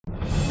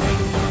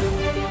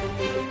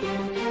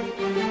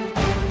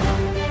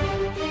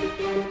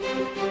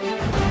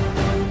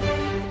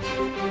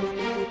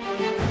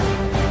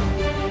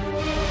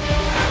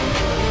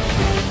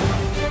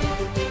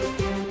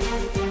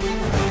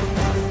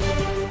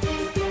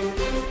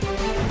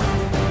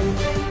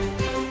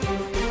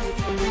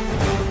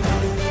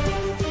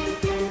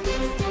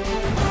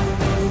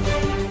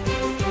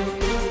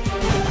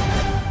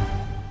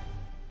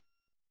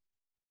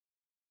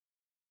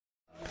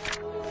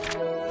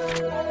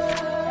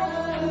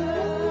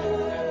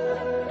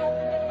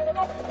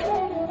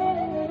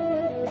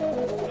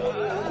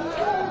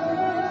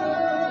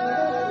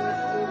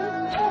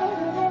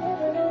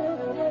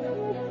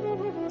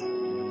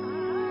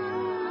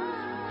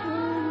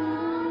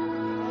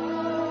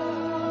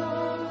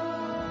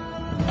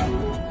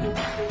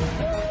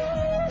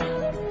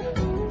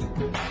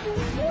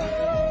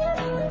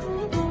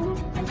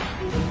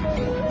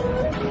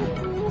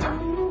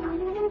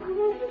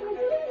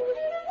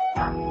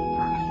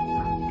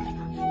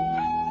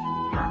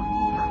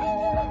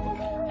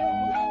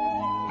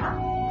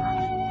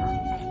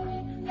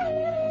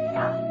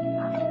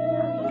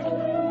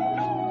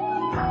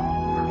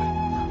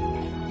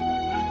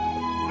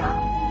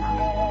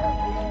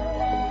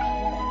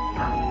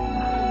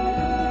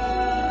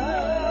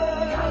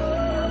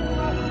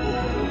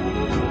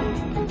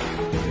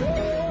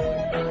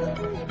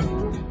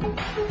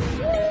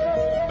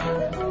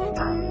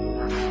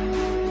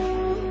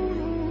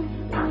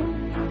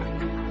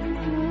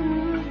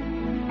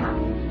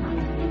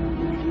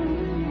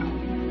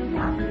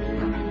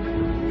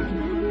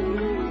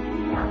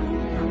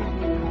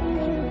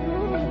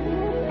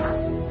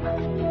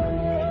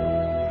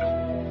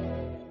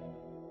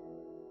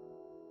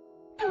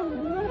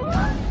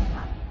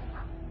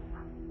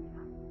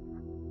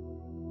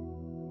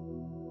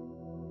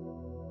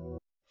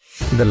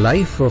The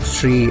life of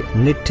Sri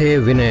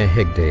NITTE Vinay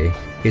HEGDE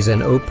is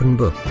an open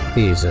book.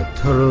 He is a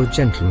thorough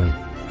gentleman,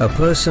 a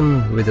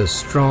person with a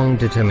strong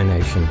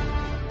determination,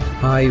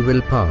 high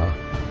willpower,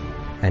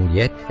 and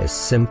yet a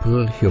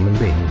simple human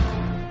being,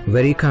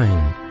 very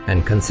kind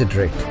and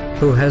considerate,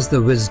 who has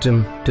the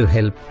wisdom to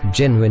help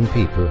genuine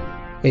people,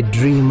 a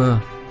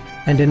dreamer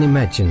and an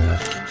imaginer.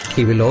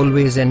 He will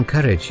always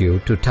encourage you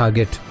to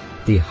target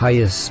the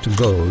highest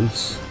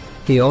goals.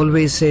 He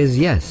always says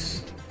yes,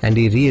 and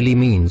he really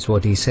means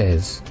what he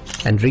says,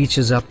 and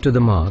reaches up to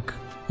the mark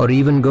or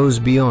even goes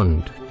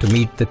beyond to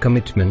meet the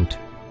commitment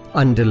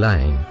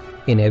underlying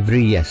in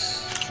every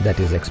yes that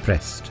is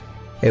expressed.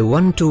 A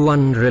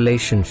one-to-one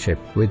relationship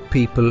with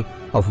people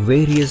of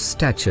various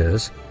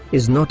statures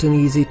is not an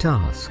easy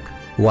task.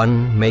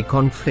 One may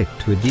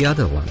conflict with the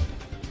other one,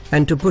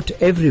 and to put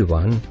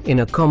everyone in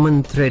a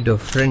common thread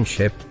of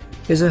friendship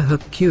is a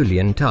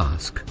Herculean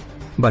task.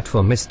 But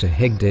for Mr.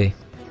 HEGDE,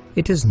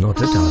 it is not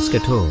a task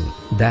at all.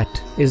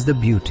 That is the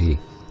beauty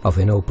of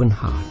an open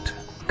heart.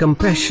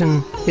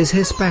 Compassion is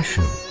his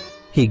passion.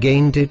 He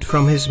gained it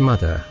from his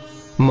mother.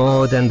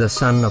 More than the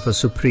son of a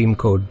Supreme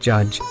Court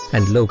judge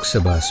and Lok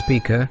Sabha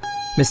speaker,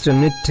 Mr.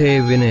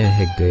 NITTE Vinay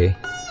HEGDE,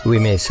 we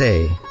may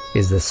say,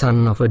 is the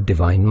son of a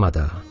divine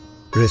mother,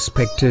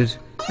 respected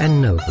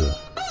and noble.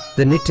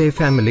 The NITTE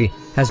family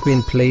has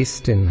been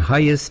placed in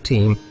high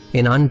esteem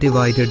in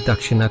undivided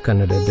Dakshina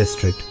Kannada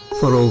district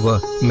for over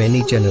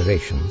many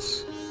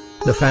generations.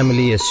 The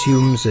family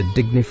assumes a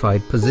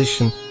dignified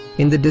position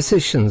in the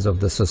decisions of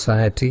the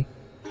society,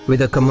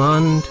 with a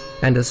command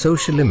and a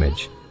social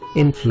image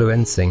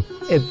influencing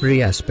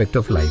every aspect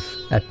of life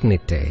at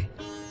NITTE.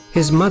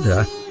 His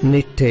mother,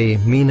 NITTE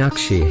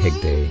Meenakshi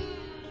HEGDE,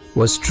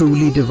 was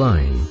truly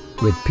divine,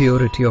 with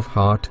purity of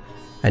heart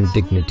and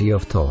dignity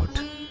of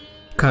thought.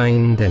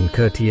 Kind and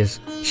courteous,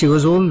 she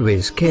was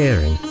always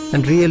caring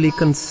and really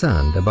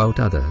concerned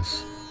about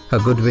others. Her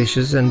good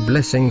wishes and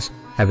blessings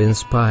have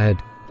inspired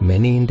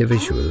many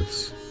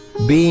individuals.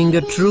 Being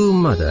a true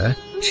mother,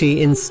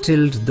 she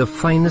instilled the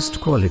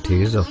finest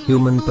qualities of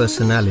human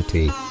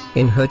personality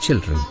in her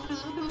children.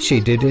 She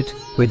did it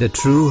with a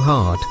true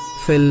heart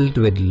filled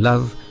with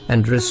love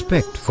and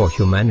respect for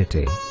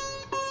humanity.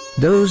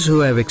 Those who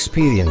have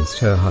experienced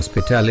her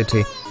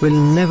hospitality will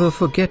never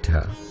forget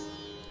her.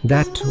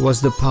 That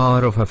was the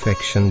power of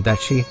affection that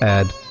she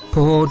had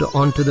poured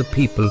onto the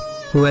people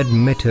who had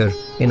met her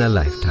in a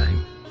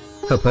lifetime.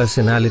 Her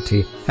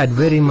personality had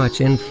very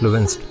much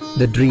influenced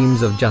the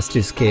dreams of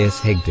Justice K.S.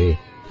 HEGDE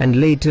and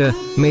later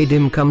made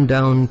him come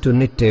down to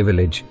NITTE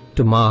village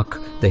to mark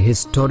the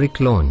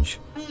historic launch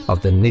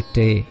of the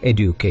NITTE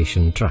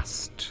Education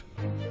Trust.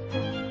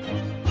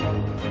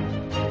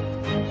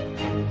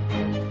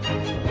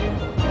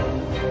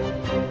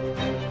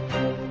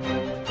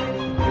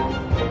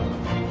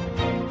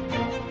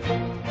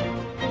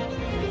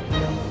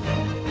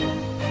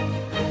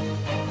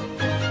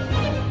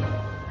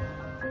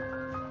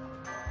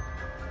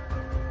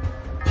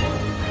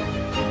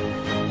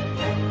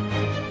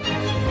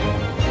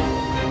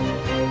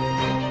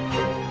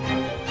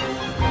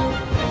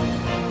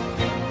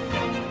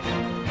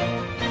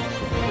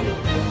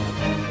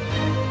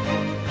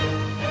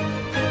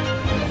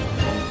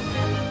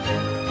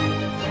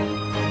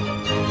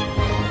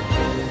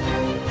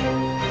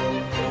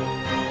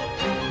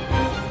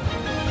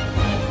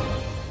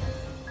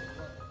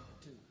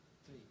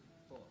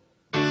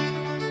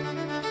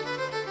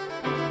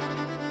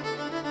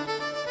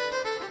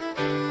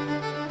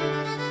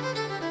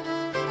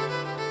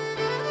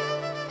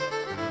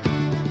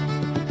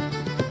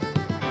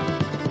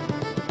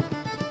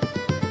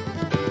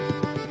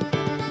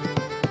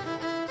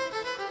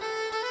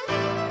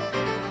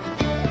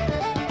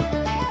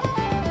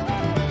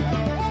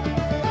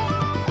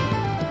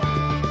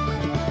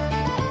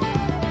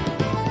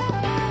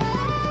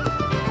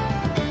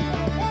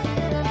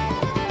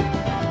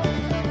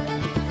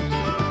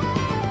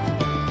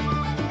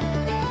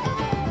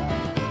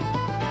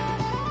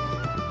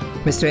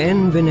 Mr.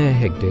 N. Vinay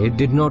Hegde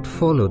did not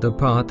follow the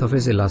path of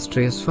his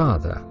illustrious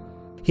father.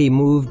 He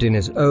moved in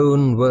his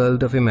own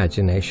world of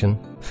imagination,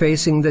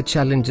 facing the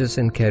challenges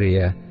in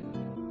career.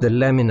 The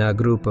Lamina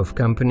group of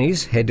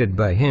companies, headed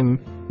by him,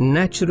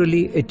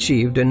 naturally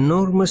achieved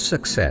enormous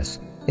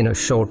success in a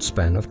short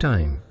span of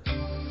time.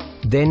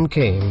 Then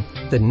came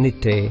the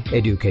NITTE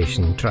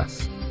Education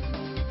Trust.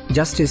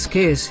 Justice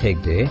K.S.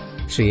 Hegde,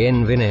 Sri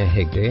N. Vinay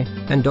Hegde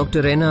and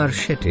Dr. N.R.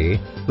 Shetty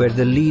were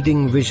the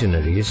leading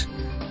visionaries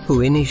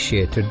who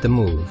initiated the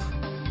move.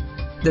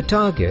 The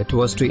target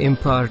was to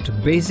impart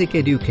basic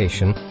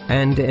education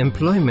and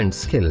employment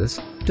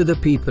skills to the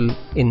people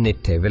in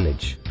NITTE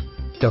village.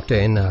 Dr.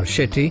 N.R.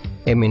 Shetty,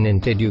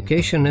 eminent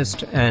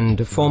educationist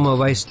and former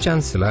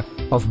Vice-Chancellor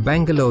of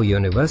Bangalore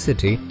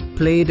University,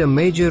 played a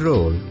major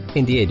role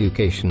in the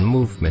education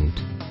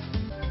movement.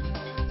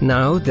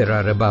 Now there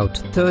are about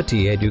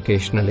 30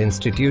 educational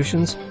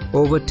institutions,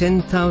 over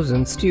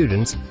 10,000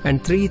 students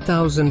and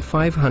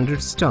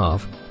 3,500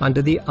 staff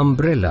under the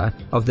umbrella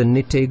of the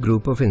NITTE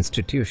group of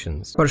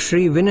institutions. For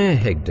Sri Vinay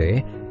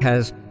Hegde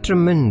has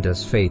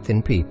tremendous faith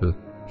in people.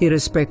 He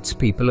respects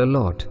people a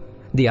lot.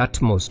 The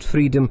utmost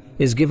freedom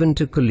is given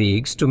to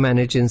colleagues to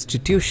manage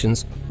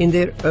institutions in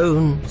their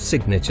own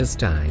signature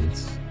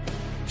styles.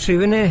 Sri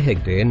Vinay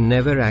Hegde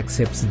never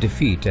accepts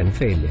defeat and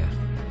failure.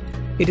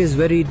 It is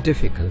very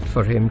difficult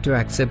for him to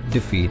accept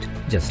defeat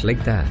just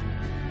like that.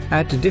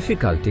 At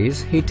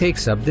difficulties, he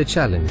takes up the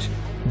challenge,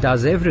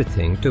 does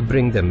everything to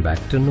bring them back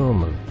to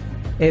normal.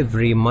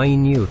 Every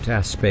minute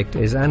aspect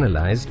is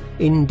analyzed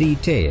in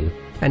detail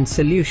and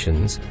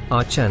solutions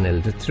are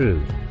channeled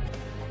through.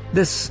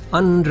 This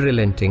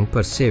unrelenting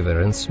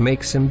perseverance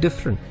makes him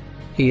different.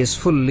 He is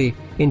fully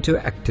into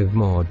active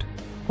mode,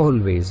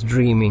 always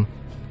dreaming,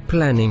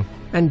 planning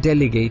and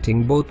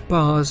delegating both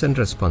powers and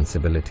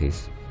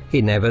responsibilities.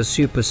 He never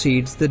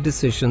supersedes the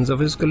decisions of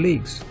his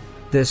colleagues.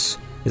 This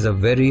is a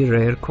very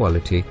rare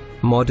quality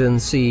modern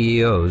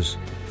CEOs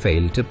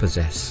fail to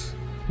possess.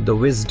 The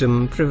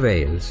wisdom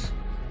prevails.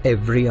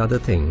 Every other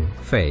thing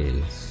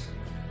fails.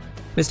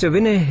 Mr.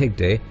 Vinay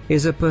Hegde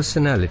is a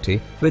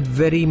personality with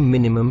very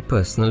minimum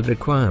personal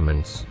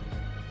requirements.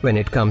 When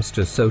it comes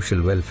to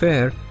social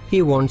welfare,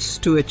 he wants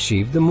to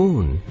achieve the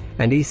moon,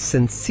 and he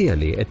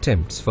sincerely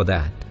attempts for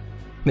that.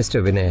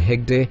 Mr. Vinay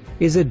Hegde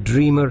is a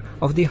dreamer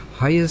of the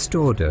highest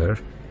order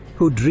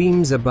who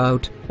dreams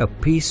about a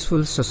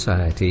peaceful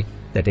society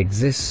that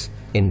exists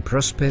in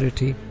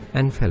prosperity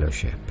and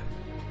fellowship.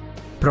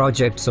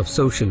 Projects of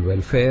social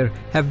welfare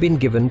have been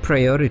given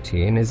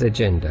priority in his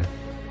agenda.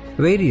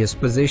 Various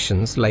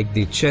positions like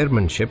the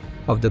chairmanship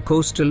of the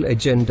Coastal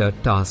Agenda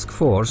Task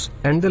Force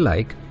and the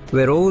like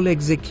were all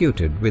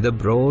executed with a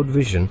broad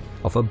vision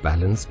of a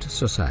balanced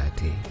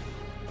society.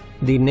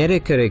 The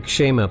Nerekare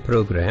Kshema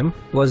program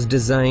was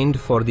designed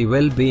for the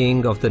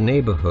well-being of the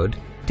neighborhood,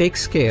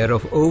 takes care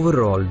of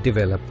overall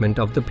development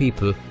of the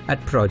people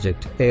at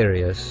project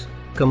areas.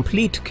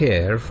 Complete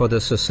care for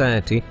the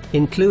society,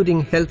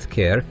 including health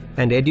care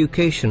and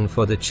education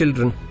for the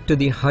children to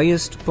the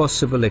highest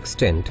possible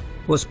extent,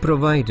 was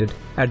provided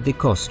at the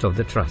cost of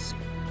the trust.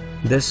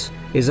 This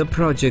is a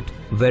project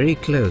very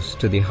close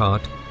to the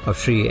heart of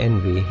Sri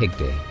N.V.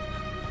 Hegde.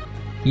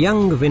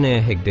 Young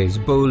Vinay Hegde's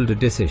bold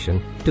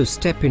decision to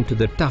step into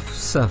the tough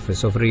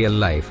surface of real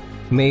life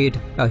made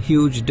a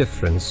huge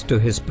difference to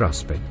his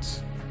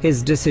prospects.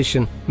 His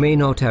decision may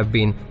not have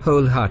been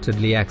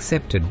wholeheartedly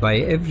accepted by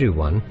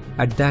everyone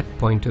at that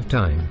point of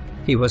time.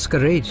 He was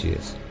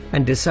courageous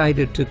and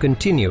decided to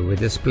continue with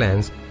his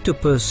plans to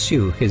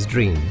pursue his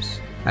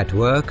dreams. At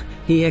work,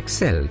 he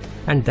excelled,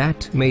 and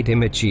that made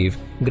him achieve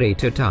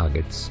greater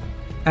targets.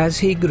 As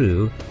he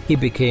grew, he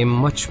became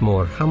much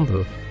more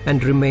humble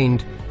and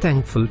remained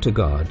thankful to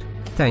God,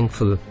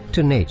 thankful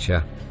to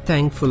nature,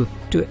 thankful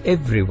to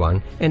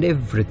everyone and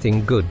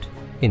everything good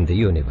in the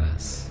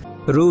universe.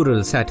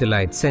 Rural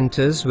satellite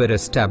centers were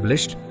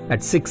established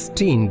at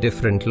 16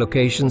 different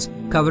locations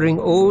covering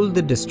all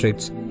the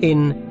districts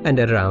in and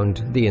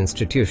around the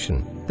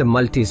institution. The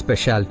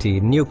multi-specialty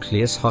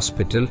nucleus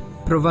hospital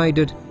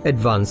provided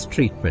advanced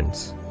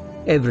treatments.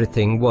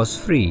 Everything was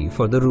free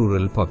for the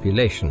rural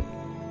population.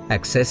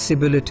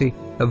 Accessibility,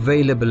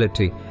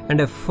 availability and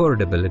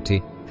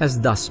affordability has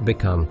thus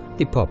become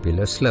the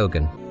popular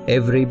slogan.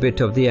 Every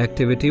bit of the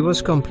activity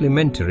was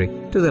complementary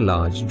to the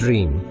large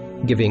dream.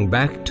 Giving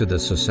back to the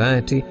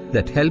society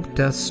that helped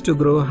us to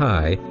grow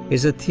high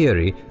is a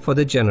theory for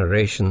the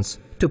generations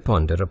to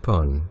ponder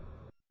upon.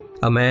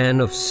 A man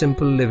of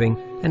simple living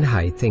and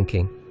high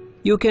thinking.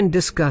 You can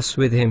discuss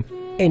with him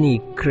any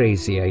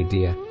crazy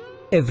idea.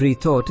 Every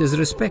thought is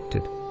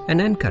respected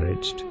and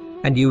encouraged,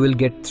 and you will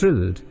get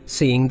thrilled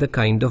seeing the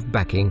kind of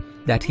backing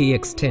that he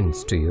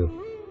extends to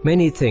you.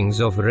 Many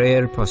things of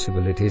rare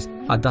possibilities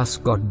are thus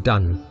got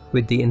done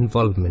with the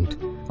involvement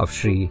of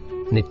Sri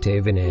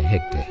NITTE Vinay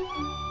Hegde.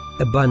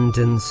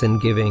 Abundance in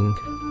giving,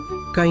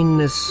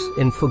 kindness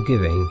in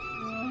forgiving,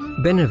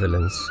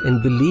 benevolence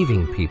in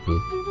believing people,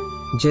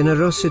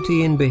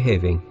 generosity in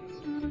behaving,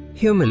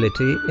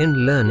 humility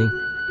in learning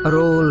are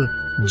all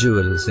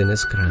jewels in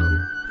his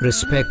crown.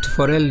 respect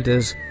for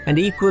elders, and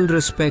equal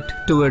respect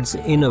towards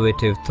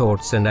innovative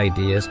thoughts and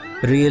ideas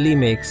really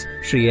makes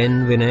Sri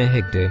N. Vinay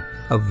Hegde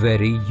a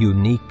very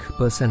unique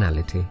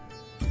personality.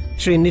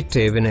 Sri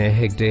NITTE Vinay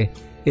Hegde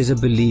is a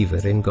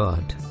believer in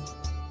God.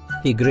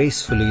 He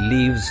gracefully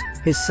leaves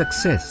his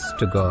success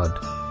to God.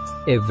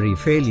 Every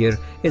failure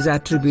is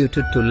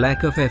attributed to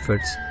lack of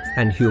efforts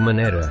and human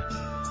error.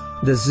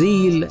 The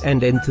zeal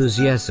and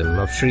enthusiasm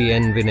of Sri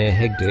N. Vinay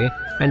Hegde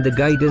and the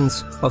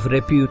guidance of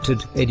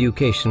reputed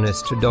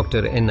educationist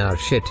Dr. N.R.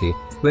 Shetty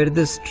were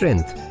the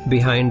strength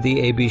behind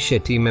the A.B.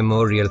 Shetty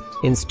Memorial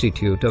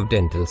Institute of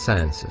Dental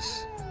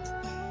Sciences.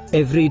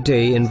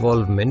 Everyday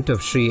involvement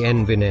of Sri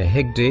N. Vinay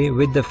Hegde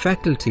with the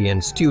faculty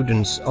and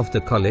students of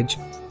the college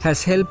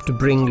has helped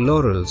bring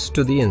laurels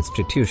to the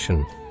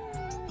institution.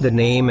 The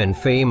name and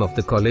fame of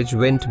the college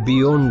went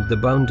beyond the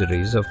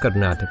boundaries of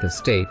Karnataka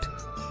state.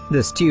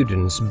 The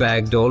students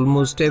bagged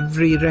almost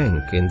every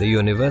rank in the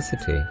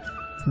university.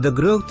 The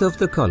growth of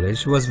the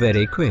college was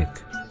very quick.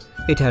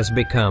 It has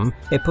become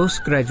a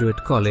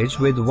postgraduate college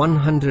with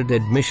 100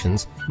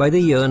 admissions by the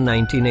year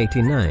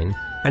 1989,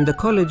 and the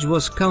college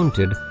was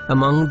counted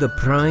among the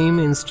prime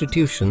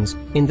institutions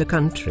in the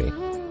country.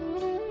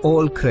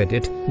 All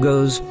credit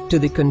goes to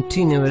the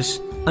continuous,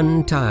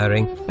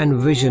 untiring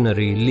and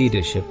visionary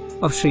leadership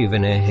of Sri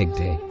Vinay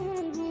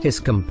Hegde. His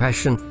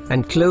compassion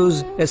and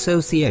close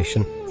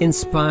association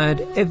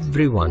inspired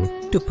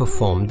everyone to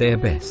perform their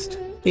best.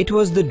 It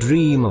was the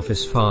dream of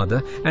his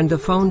father and the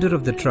founder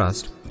of the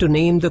trust to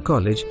name the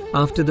college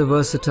after the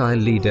versatile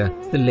leader,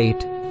 the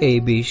late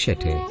A.B.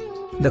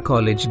 Shetty. The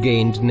college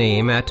gained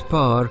name at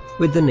par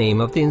with the name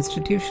of the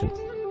institution.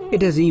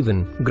 It has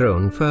even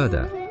grown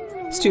further.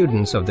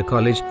 Students of the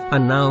college are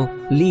now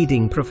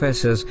leading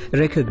professors,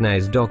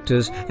 recognized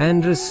doctors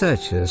and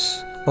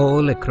researchers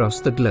all across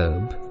the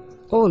globe.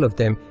 All of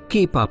them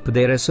keep up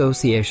their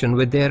association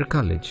with their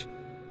college.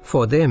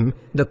 For them,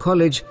 the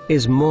college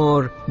is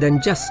more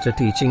than just a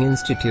teaching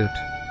institute.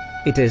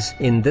 It is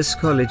in this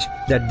college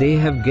that they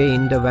have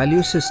gained a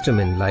value system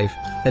in life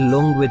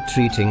along with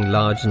treating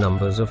large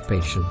numbers of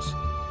patients.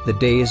 The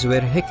days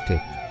were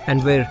hectic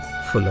and were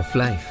full of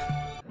life.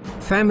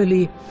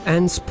 Family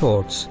and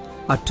sports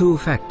are two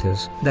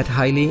factors that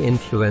highly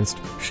influenced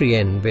Sri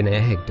N.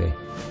 Vinay Hegde.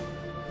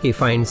 He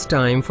finds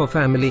time for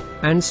family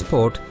and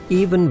sport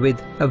even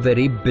with a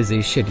very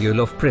busy schedule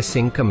of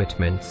pressing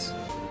commitments.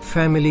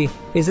 Family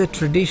is a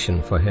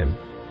tradition for him.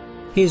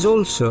 He is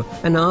also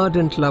an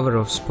ardent lover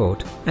of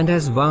sport and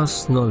has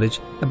vast knowledge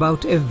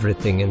about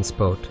everything in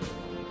sport.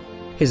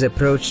 His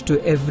approach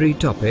to every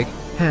topic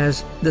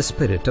has the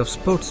spirit of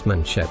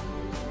sportsmanship.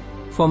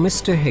 For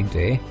Mr.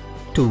 Hegde,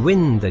 to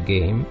win the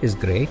game is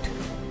great,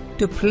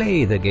 to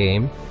play the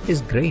game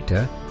is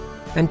greater,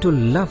 and to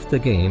love the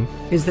game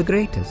is the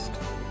greatest.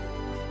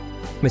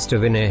 Mr.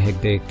 Vinay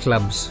Hegde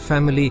clubs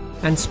family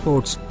and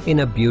sports in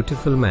a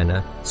beautiful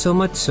manner, so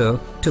much so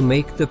to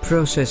make the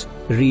process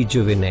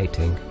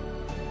rejuvenating.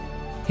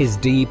 His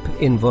deep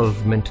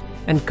involvement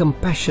and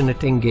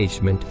compassionate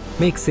engagement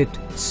makes it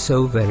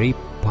so very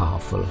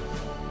powerful.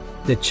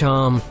 The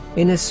charm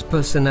in his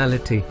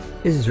personality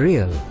is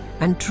real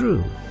and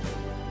true.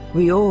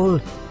 We all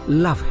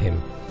love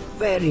him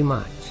very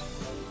much.